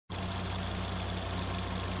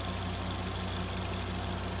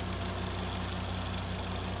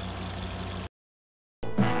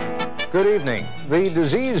Good evening. The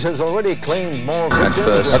disease has already claimed more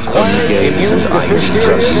victims, First, acquired immune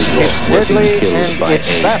deficiencies, it's deadly, and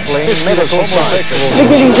it's baffling medical science.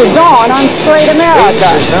 Beginning to dawn on Straight America.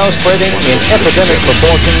 AIDS is now spreading in epidemic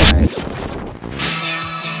proportions.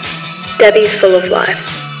 Debbie's full of life.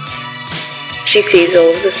 She sees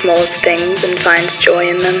all of the smallest things and finds joy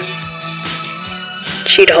in them.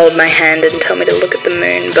 She'd hold my hand and tell me to look at the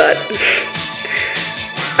moon, but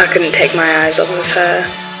I couldn't take my eyes off of her.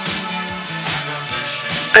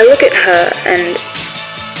 I look at her and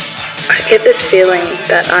I get this feeling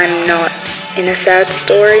that I'm not in a sad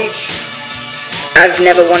story. I've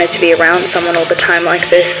never wanted to be around someone all the time like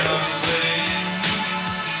this.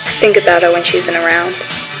 I think about her when she isn't around.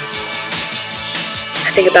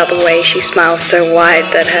 I think about the way she smiles so wide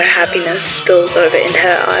that her happiness spills over into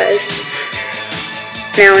her eyes.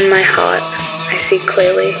 Now in my heart, I see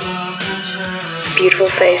clearly a beautiful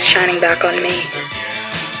face shining back on me,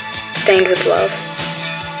 stained with love.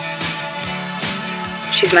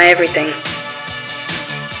 She's my everything.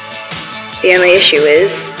 The only issue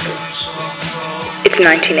is, it's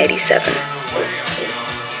 1987.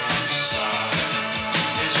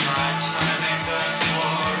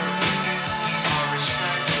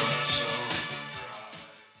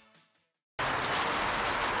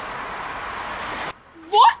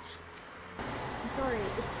 What? I'm sorry,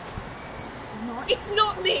 it's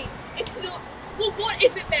not me. It's not. Well, what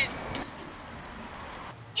is it then?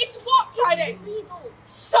 It's what, Friday? It's legal.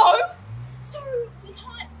 So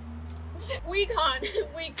We can't.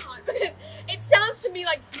 we can't because it sounds to me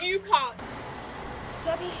like you can't.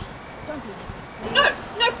 Debbie, don't be like this,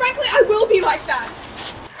 please. No, frankly, I will be like that.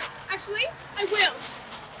 Actually, I will.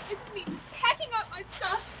 This is me packing up my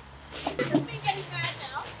stuff. This is me getting mad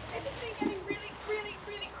now. This is me getting really, really,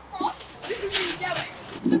 really cross. This is me yelling.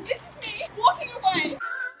 And this is me walking away.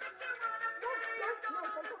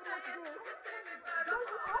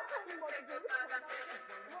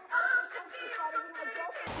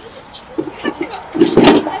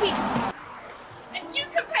 And you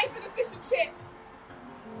can pay for the fish and chips.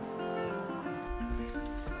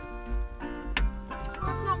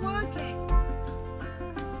 That's not working.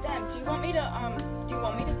 Dad, do you want me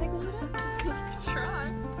to take a look at it? You can try.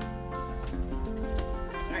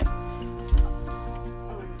 Sorry.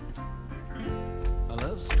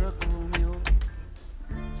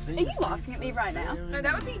 Are you laughing at me right now? No,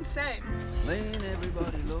 that would be insane.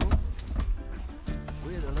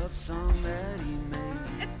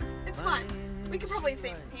 It's fine. We could probably see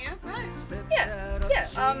from here, right? Yeah.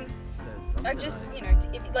 I just,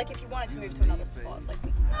 if you wanted to move to another spot,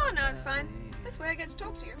 Oh, no, it's fine. This way I get to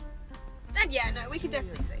talk to you. And yeah, no, we can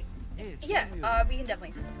definitely see. yeah, we can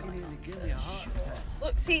definitely see what's going on.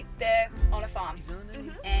 Look, see, they're on a farm,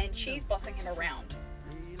 and she's bossing him around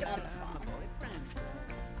on the farm.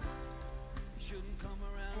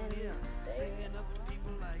 And they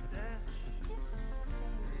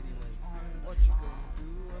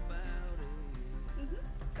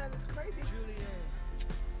That is crazy.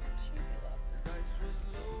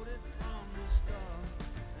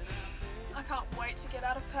 I can't wait to get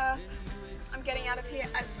out of Perth. I'm getting out of here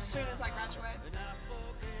as soon as I graduate.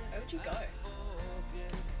 Where would you go?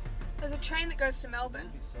 There's a train that goes to Melbourne.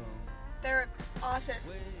 There are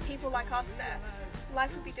artists, people like us there.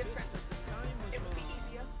 Life would be different. It would be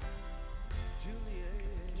easier.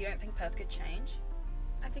 You don't think Perth could change?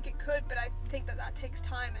 I think it could, but I think that takes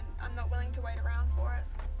time and I'm not willing to wait around for it.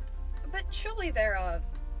 But surely there are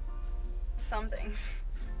some things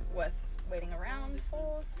worth waiting around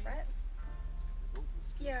for, right?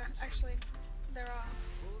 Yeah, actually, there are.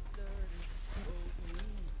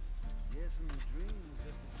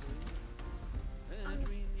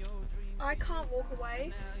 I can't walk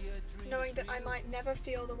away knowing that I might never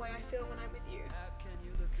feel the way I feel when I'm with you.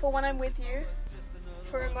 For when I'm with you,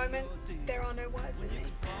 for a moment, there are no words in me.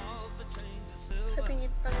 Hoping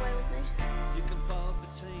you'd run away with me.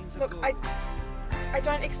 Look, I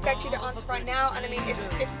don't expect you to answer right now, and I mean,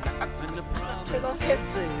 it's not too long because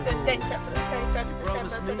the date's set for the 31st of December,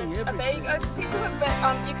 so there's a vague urgency to it, but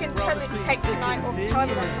you can totally take tonight or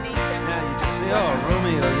however long you need to. Now you just say, oh,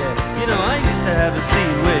 Romeo, yeah. You know, I used to have a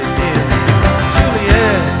scene with him.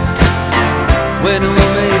 Juliet, when we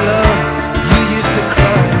made love, you used to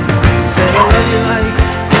cry. You said, I love you like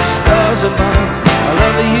the stars above. I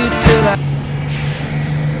love you till I...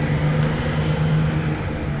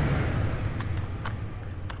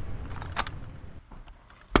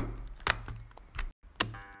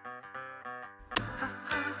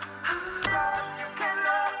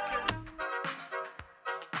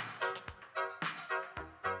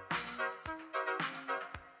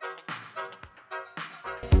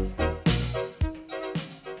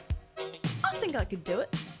 think I could do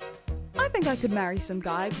it. I think I could marry some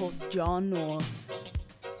guy called John or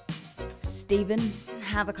Stephen,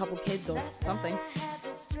 have a couple kids or something.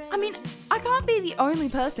 I mean, I can't be the only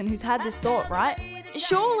person who's had this thought, right?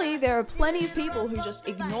 Surely there are plenty of people who just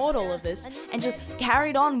ignored all of this and just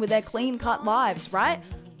carried on with their clean-cut lives, right?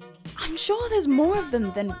 I'm sure there's more of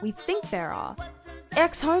them than we think there are.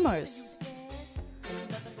 Ex-homos.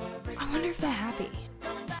 I wonder if they're happy.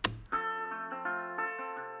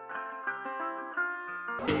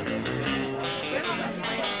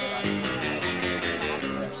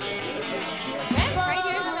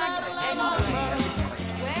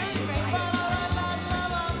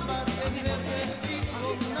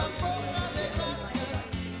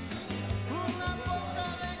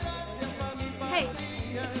 Hey,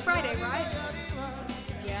 it's Friday, right?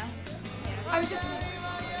 Yeah. I was just...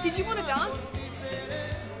 Did you want to dance?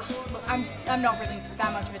 Look, I'm not really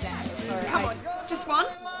that much of a dancer, so Come on, just one?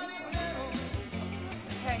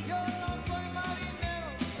 Okay.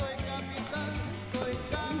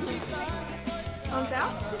 Arms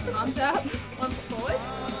out. Arms up. One foot forward.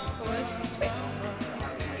 Forward.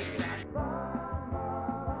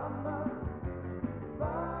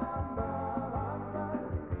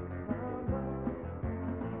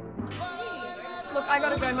 Look, I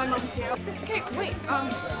gotta go, my mom's here. Okay, wait,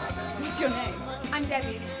 what's your name? I'm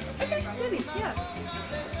Debbie. Okay, Debbie, yeah.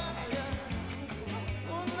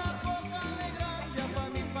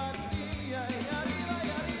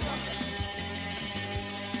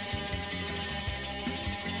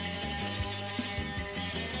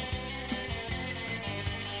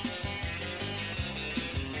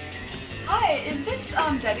 Hi, is this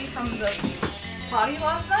Debbie from the party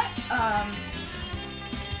last night?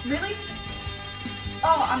 Really?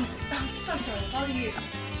 Oh, I'm so sorry. How are you?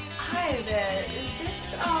 Hi there. Is this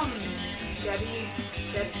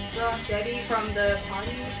Debbie from the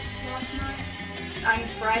party last night? On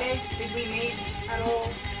Friday? Did we meet at all?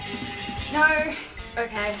 No.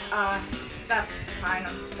 Okay. That's fine.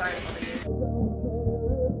 I'm sorry to bother you.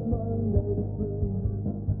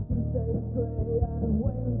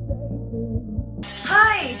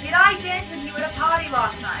 Hi, did I dance with you at a party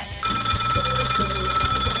last night?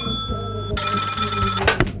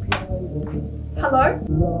 Hello?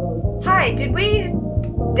 Hi, did we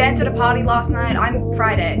dance at a party last night? I'm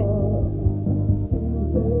Friday.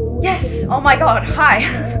 Yes! Oh my god, hi!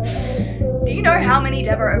 Do you know how many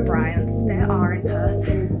Deborah O'Briens there are in Perth?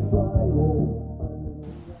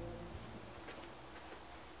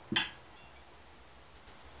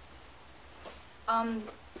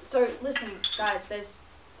 So listen, guys, there's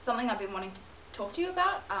something I've been wanting to talk to you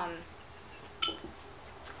about.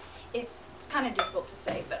 It's kind of difficult to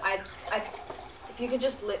say, but if you could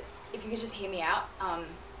just hear me out.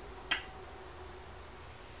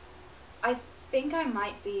 I think I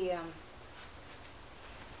might be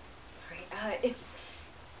sorry.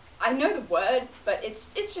 I know the word, but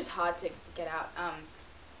it's just hard to get out.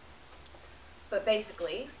 But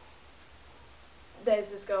basically, there's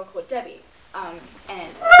this girl called Debbie. And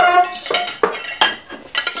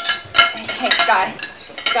hey, guys,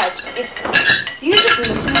 if you could just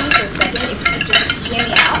listen to me for a second, if you could just hear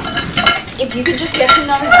me out, if you could just get to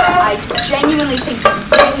know her, I genuinely think you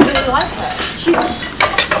really like her.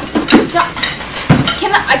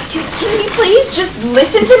 Can you please just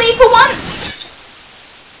listen to me for once?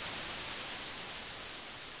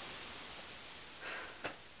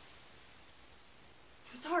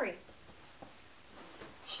 I'm sorry.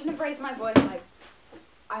 I shouldn't have raised my voice.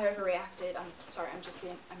 I overreacted. I'm sorry. I'm just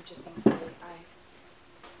being silly.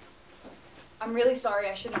 I'm really sorry.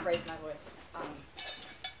 I shouldn't have raised my voice.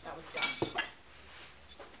 That was dumb.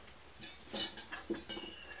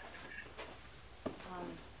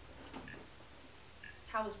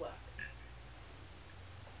 How was work?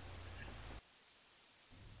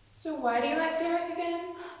 So why do you like Derek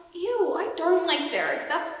again? Ew, I don't like Derek.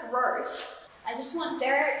 That's gross. I just want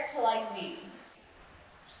Derek to like me.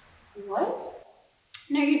 What?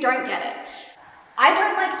 No, you don't get it. I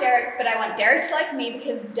don't like Derek, but I want Derek to like me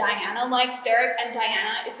because Diana likes Derek and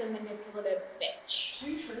Diana is a manipulative bitch.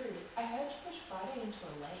 True. I heard you push Friday into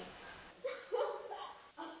a lake.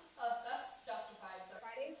 That's justified though.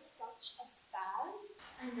 Friday is such a spaz.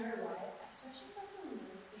 I know, right? I swear she's like a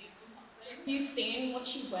lesbian or something. You seen what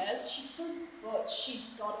she wears? She's so butch. She's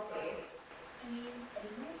gotta be. I mean, I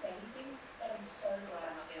didn't want to say anything, but I'm so glad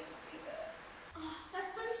I'm not able to see her. Oh,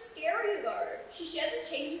 that's so scary though. She shares a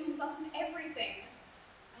changing room with us and everything.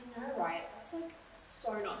 I know, right? That's like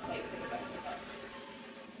so not safe for the best of us.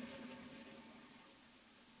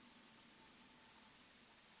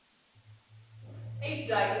 Hey,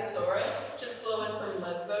 Dinosaurus, just flew in from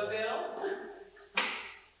Lesboville.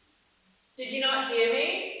 Did you know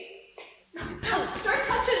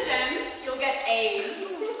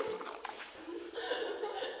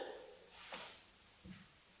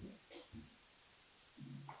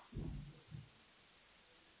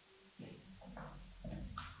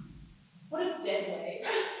dead weight.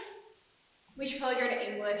 We should probably go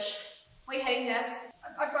to English. Wait, heading Neps?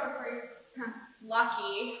 I've got a free. Huh.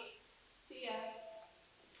 Lucky. See ya.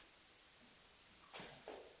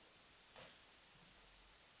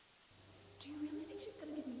 Do you really think she's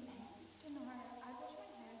gonna give me pants? I don't know. I wash my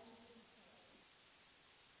hands just to be safe.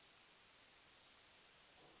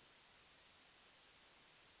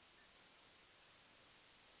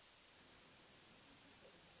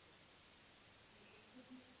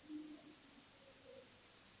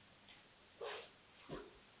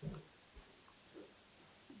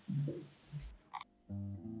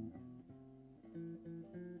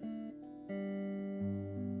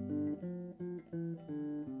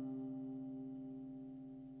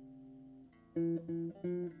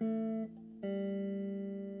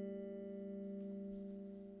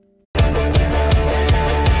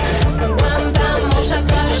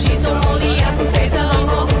 J'suis sur mon lit à bouffer sa langue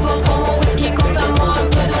en bouffant trop mon whisky. Quant à moi, un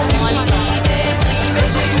peu d'ennui, vie déprimée.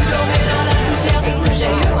 J'ai dû dormir dans la gouttière, du coup j'ai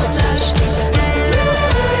eu un flash.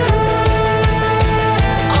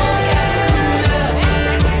 En quelle couleur?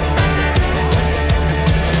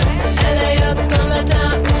 Elle est up un matin,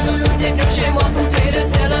 mon loulou débute chez moi, poupée de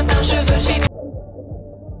sel, un fin cheveux chic.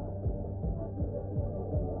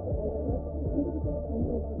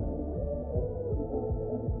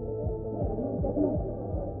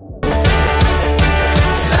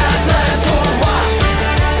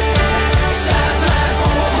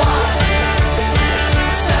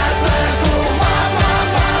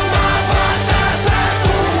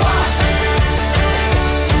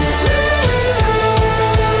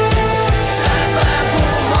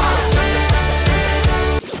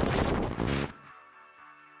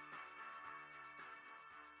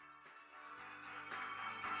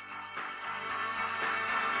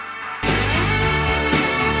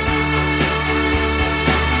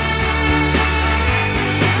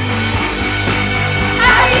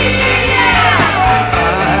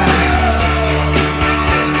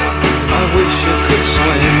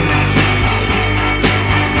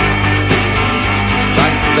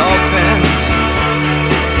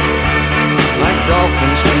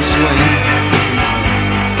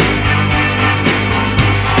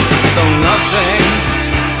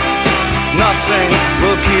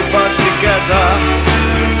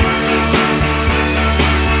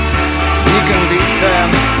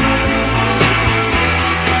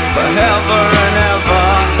 Forever